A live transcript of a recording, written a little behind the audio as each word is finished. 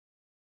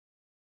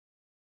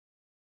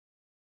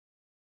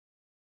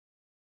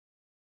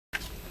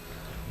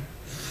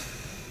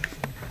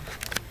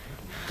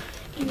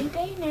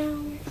okay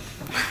now.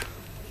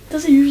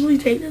 Does it usually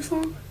take this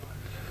long?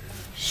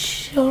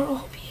 Shh, don't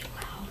all be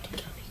loud. You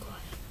gotta be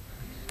quiet.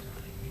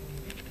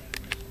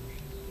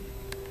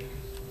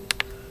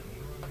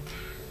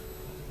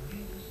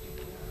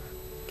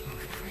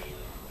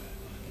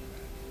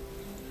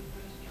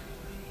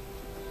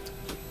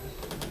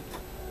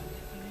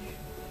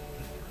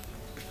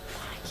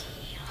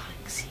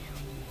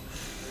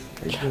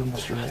 There you go,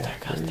 Mr. Rat.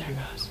 There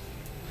goes.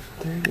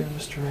 There you go,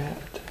 Mr. Rat.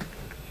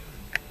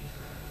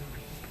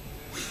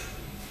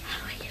 How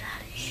do I get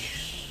out of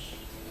here?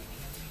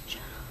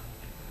 Shut up.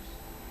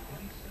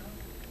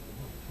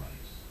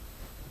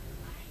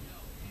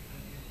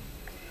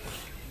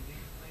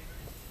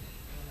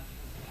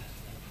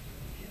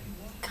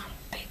 Got a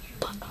big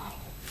butthole.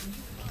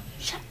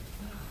 Shut up.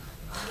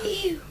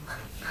 Ew.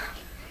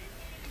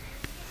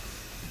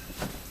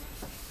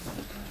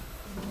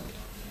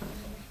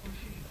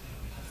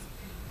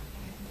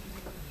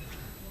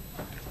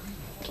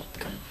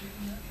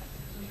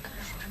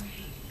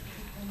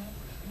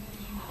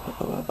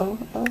 Oh.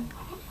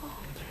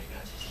 There he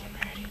goes. He's getting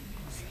ready.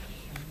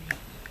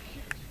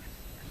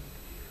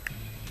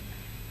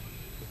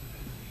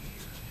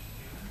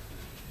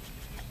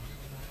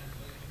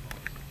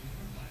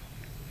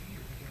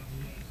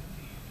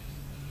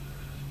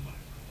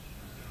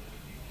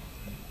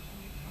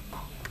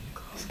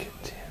 He's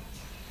getting tense.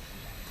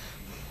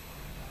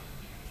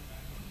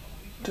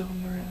 Don't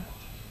worry.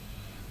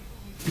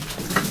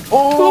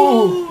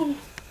 Oh!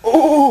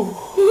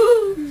 Oh!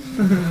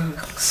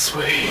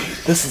 Sweet.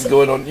 This is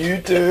going on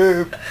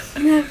YouTube.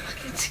 That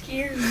fucking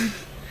scared me.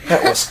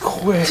 That was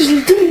quick.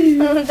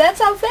 That's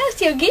how fast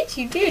he'll get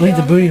you, dude. Look at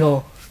the booty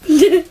hole.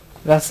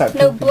 That's that.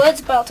 No,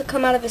 blood's about to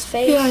come out of his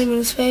face. Yeah, even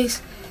his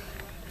face.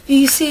 If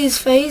you see his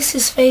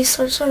face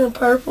starts turning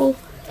purple.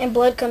 And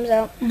blood comes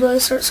out.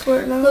 Blood starts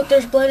squirting out. Look,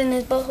 there's blood in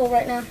his butthole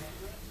right now.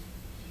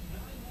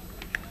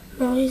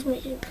 No, he's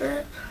making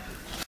crap.